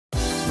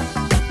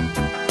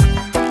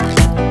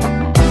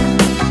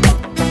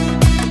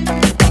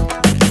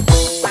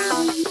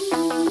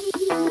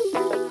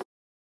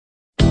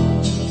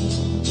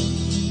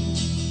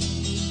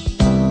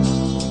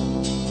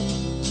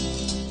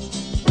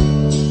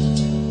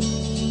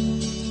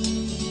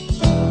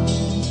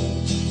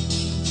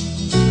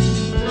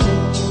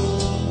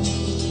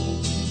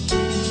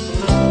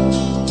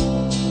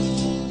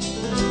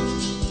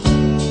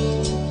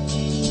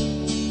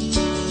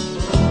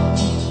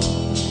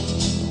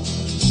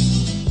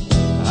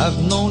I've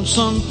known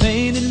some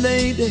painted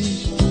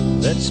ladies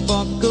that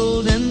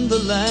sparkled in the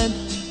light,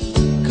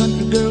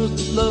 country girls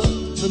that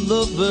love the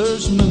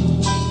lover's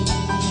moon.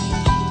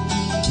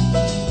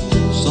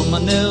 Some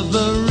I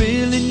never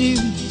really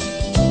knew,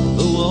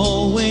 though I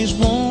always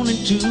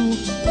wanted to.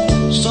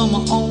 Some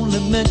I only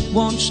met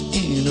once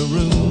in a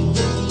room.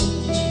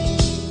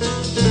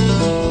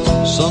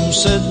 Some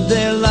said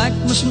they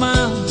liked my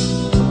smile,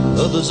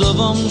 others of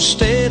them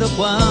stayed a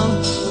while,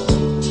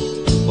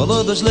 while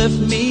others left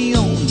me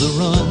on the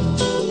run.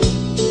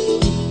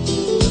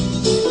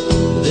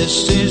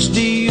 This is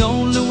the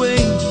only way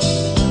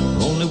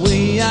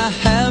I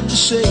have to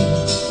say,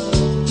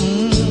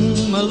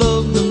 I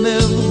love them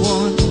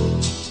everyone.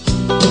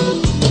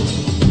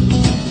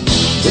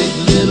 Big,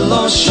 little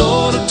or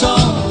short or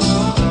tall,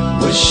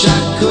 wish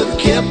I could have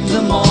kept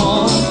them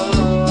all.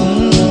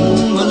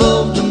 I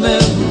love them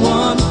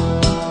everyone.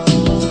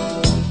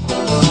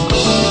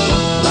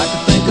 Like to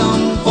thank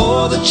them for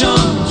the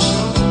charms,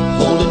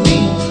 holding me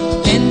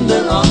in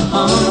their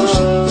arms,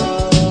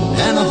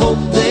 and I hope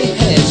they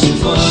had some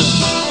fun.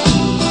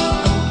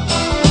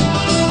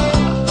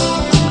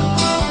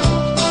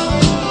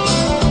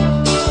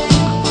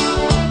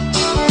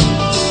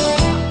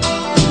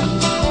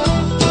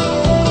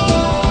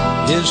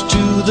 Here's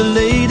to the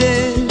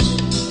ladies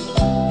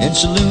in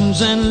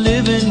saloons and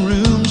living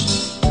rooms,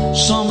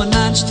 summer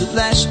nights that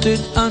lasted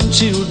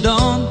until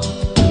dawn.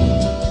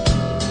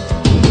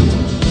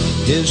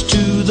 Here's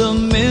to the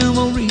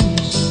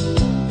memories,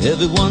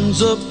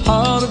 everyone's a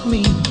part of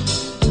me.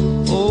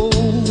 Oh,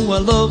 I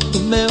love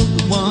them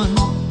everyone.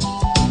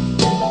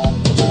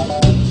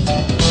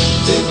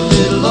 Big,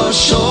 little or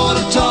short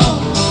or tall,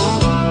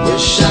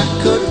 wish I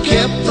could have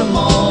kept them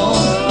all.